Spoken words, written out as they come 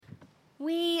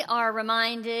We are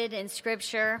reminded in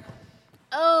Scripture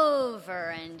over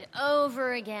and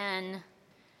over again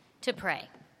to pray.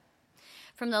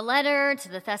 From the letter to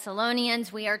the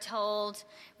Thessalonians, we are told,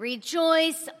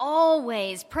 "Rejoice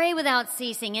always, pray without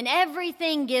ceasing, in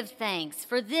everything give thanks,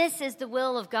 for this is the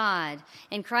will of God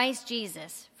in Christ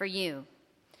Jesus for you."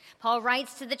 Paul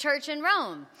writes to the church in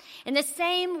Rome, "In the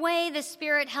same way the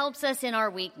Spirit helps us in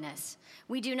our weakness.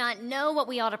 We do not know what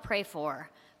we ought to pray for,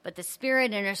 but the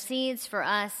Spirit intercedes for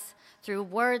us through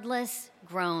wordless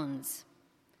groans."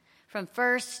 From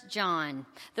 1 John,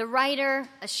 the writer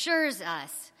assures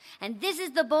us, "And this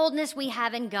is the boldness we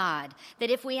have in God, that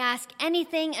if we ask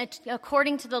anything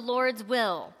according to the Lord's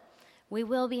will, we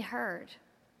will be heard."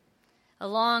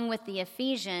 Along with the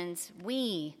Ephesians,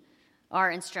 we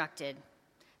are instructed,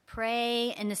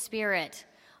 pray in the Spirit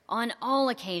on all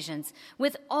occasions,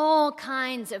 with all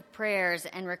kinds of prayers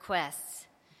and requests.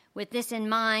 With this in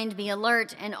mind, be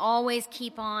alert and always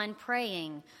keep on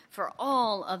praying for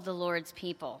all of the Lord's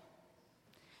people.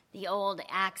 The old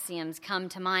axioms come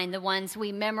to mind, the ones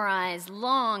we memorized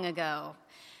long ago.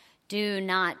 Do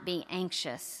not be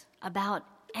anxious about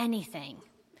anything,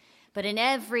 but in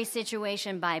every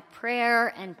situation by prayer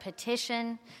and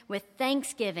petition, with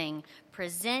thanksgiving,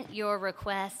 present your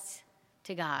requests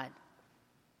to God.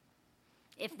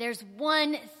 If there's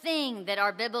one thing that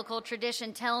our biblical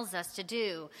tradition tells us to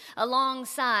do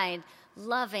alongside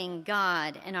loving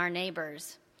God and our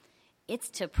neighbors, it's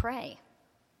to pray.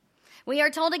 We are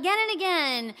told again and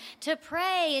again to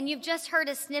pray, and you've just heard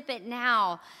a snippet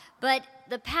now, but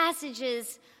the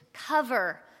passages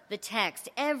cover the text,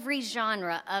 every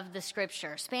genre of the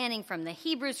Scripture, spanning from the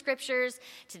Hebrew Scriptures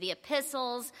to the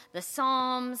epistles, the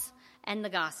Psalms, and the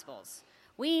Gospels.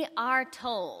 We are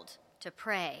told to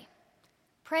pray.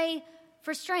 Pray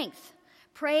for strength.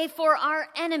 Pray for our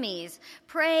enemies.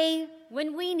 Pray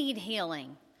when we need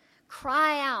healing.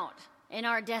 Cry out in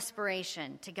our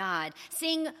desperation to God.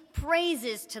 Sing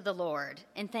praises to the Lord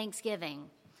in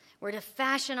thanksgiving. We're to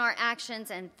fashion our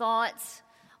actions and thoughts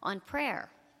on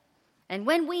prayer. And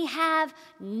when we have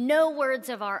no words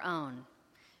of our own,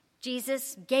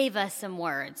 Jesus gave us some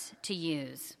words to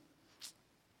use.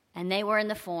 And they were in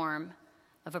the form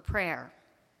of a prayer.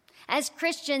 As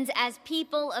Christians, as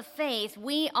people of faith,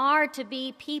 we are to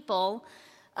be people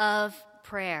of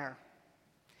prayer.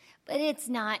 But it's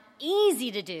not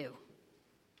easy to do.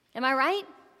 Am I right?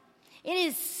 It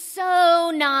is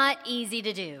so not easy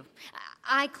to do.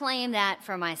 I claim that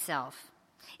for myself.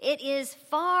 It is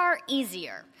far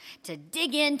easier to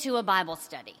dig into a Bible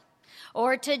study,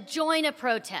 or to join a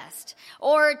protest,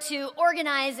 or to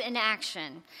organize an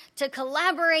action, to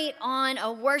collaborate on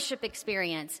a worship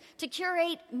experience, to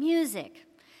curate music,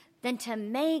 than to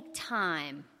make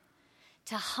time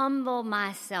to humble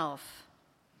myself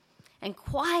and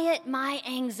quiet my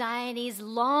anxieties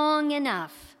long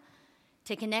enough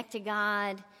to connect to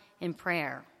God in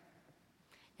prayer.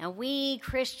 Now, we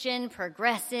Christian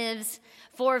progressives,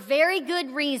 for very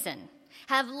good reason,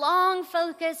 have long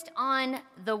focused on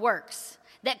the works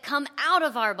that come out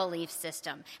of our belief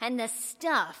system and the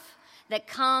stuff that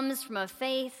comes from a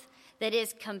faith that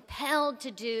is compelled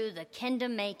to do the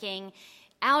kingdom making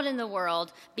out in the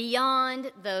world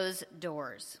beyond those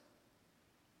doors.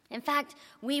 In fact,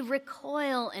 we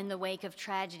recoil in the wake of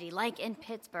tragedy, like in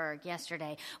Pittsburgh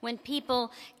yesterday, when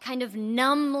people kind of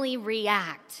numbly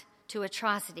react to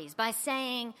atrocities by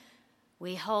saying,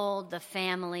 "We hold the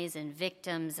families and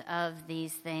victims of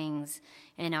these things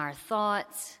in our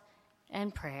thoughts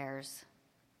and prayers."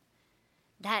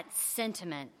 That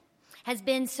sentiment has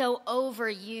been so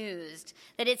overused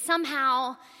that it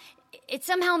somehow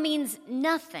means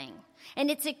nothing,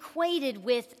 and it's equated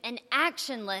with an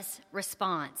actionless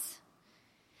response.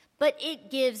 But it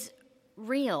gives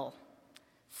real,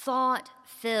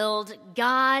 thought-filled,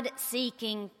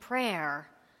 God-seeking prayer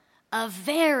a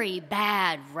very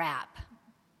bad rap.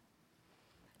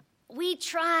 We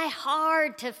try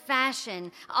hard to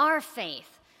fashion our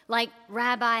faith like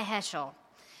Rabbi Heschel,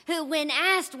 who, when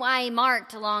asked why he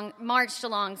marched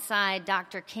alongside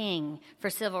Dr. King for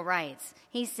civil rights,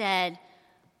 he said,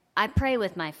 "I pray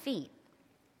with my feet."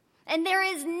 And there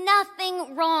is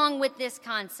nothing wrong with this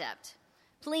concept.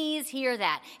 Please hear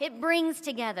that. It brings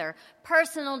together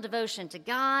personal devotion to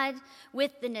God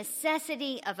with the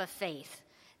necessity of a faith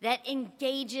that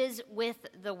engages with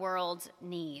the world's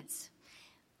needs.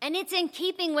 And it's in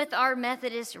keeping with our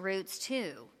Methodist roots,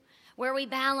 too, where we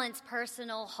balance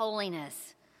personal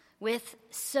holiness with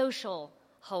social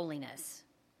holiness.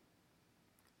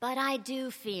 But I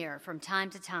do fear from time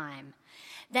to time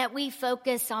that we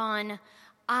focus on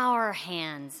our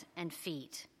hands and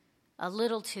feet a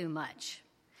little too much,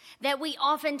 that we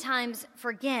oftentimes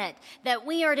forget that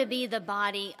we are to be the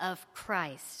body of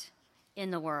Christ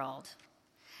in the world.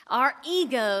 Our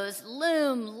egos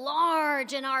loom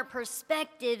large and our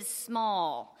perspectives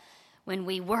small when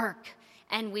we work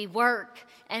and we work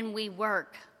and we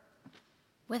work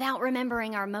without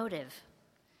remembering our motive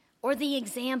or the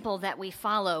example that we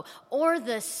follow or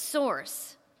the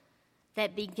source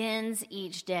that begins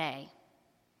each day.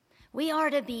 We are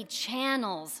to be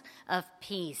channels of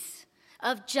peace,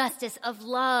 of justice, of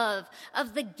love,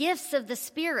 of the gifts of the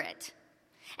Spirit.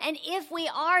 And if we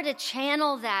are to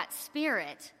channel that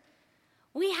Spirit,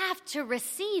 we have to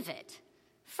receive it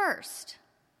first.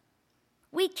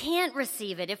 We can't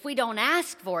receive it if we don't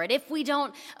ask for it, if we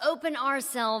don't open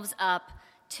ourselves up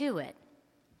to it.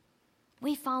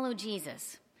 We follow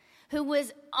Jesus, who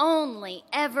was only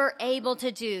ever able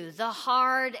to do the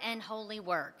hard and holy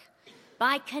work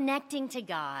by connecting to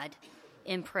God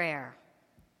in prayer.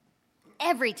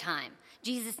 Every time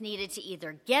Jesus needed to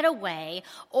either get away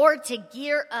or to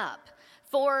gear up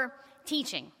for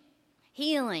teaching,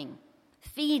 healing,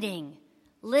 feeding,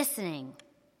 listening,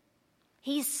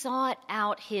 he sought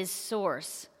out his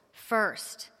source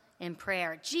first in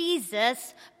prayer.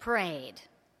 Jesus prayed.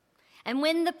 And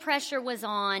when the pressure was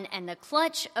on and the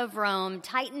clutch of Rome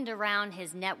tightened around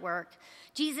his network,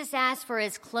 Jesus asked for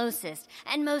his closest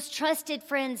and most trusted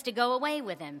friends to go away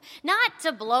with him, not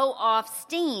to blow off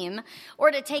steam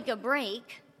or to take a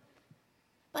break,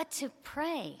 but to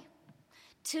pray,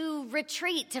 to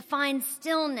retreat, to find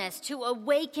stillness, to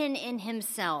awaken in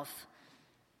himself,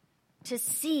 to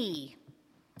see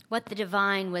what the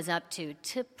divine was up to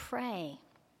pray.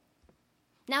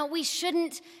 Now, we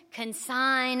shouldn't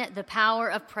consign the power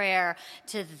of prayer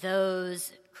to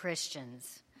those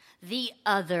Christians, the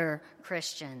other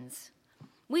Christians.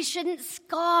 We shouldn't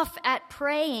scoff at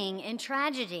praying in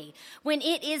tragedy when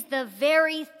it is the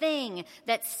very thing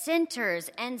that centers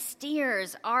and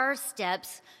steers our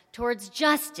steps towards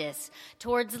justice,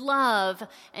 towards love,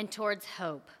 and towards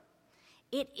hope.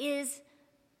 It is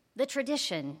the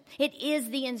tradition. It is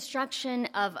the instruction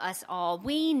of us all.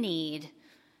 We need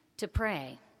to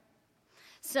pray.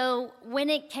 So when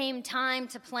it came time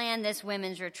to plan this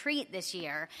women's retreat this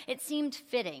year, it seemed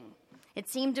fitting. It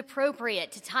seemed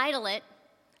appropriate to title it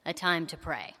A Time to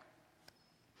Pray.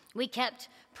 We kept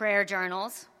prayer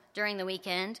journals during the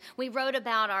weekend. We wrote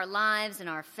about our lives and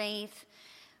our faith.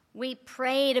 We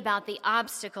prayed about the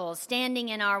obstacles standing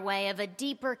in our way of a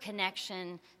deeper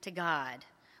connection to God.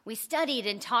 We studied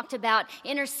and talked about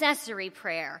intercessory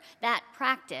prayer, that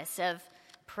practice of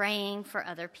praying for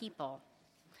other people.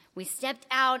 We stepped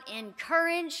out in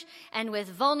courage and with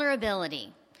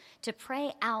vulnerability to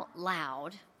pray out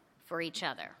loud for each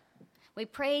other. We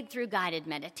prayed through guided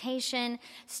meditation,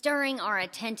 stirring our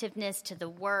attentiveness to the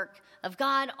work of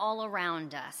God all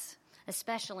around us,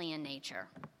 especially in nature.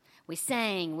 We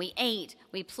sang, we ate,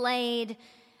 we played,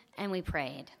 and we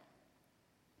prayed.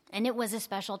 And it was a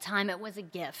special time. It was a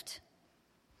gift.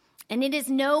 And it is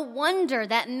no wonder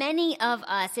that many of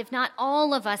us, if not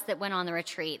all of us that went on the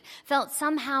retreat, felt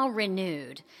somehow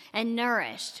renewed and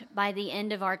nourished by the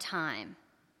end of our time.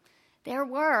 There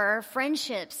were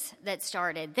friendships that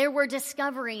started. There were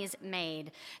discoveries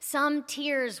made. Some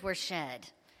tears were shed.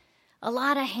 A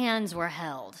lot of hands were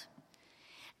held.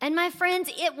 And my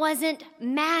friends, it wasn't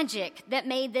magic that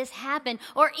made this happen,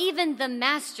 or even the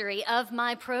mastery of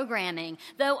my programming,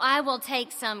 though I will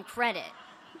take some credit.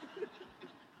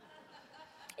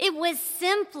 It was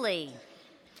simply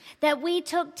that we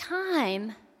took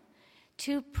time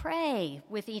to pray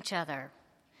with each other,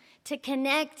 to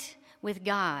connect with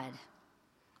God,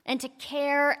 and to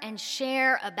care and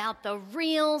share about the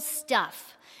real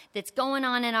stuff that's going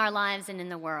on in our lives and in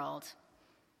the world.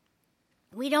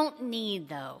 We don't need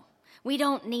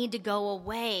to go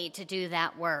away to do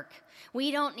that work.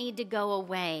 We don't need to go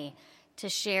away to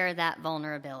share that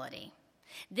vulnerability.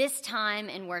 This time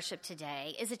in worship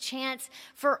today is a chance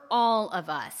for all of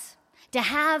us to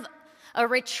have a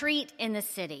retreat in the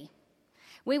city.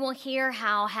 We will hear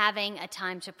how having a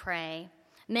time to pray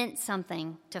meant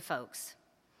something to folks.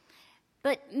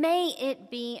 But may it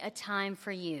be a time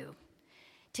for you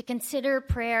to consider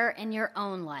prayer in your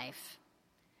own life.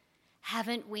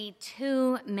 Haven't we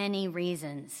too many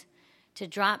reasons to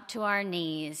drop to our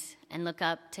knees and look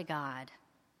up to God?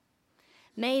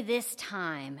 May this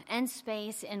time and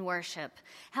space in worship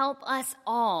help us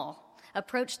all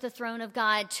approach the throne of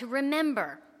God to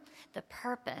remember the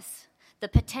purpose, the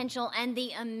potential, and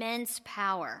the immense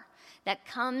power that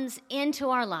comes into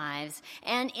our lives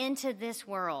and into this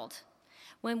world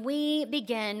when we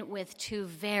begin with two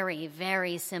very,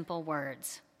 very simple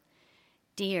words.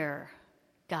 Dear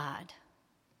God.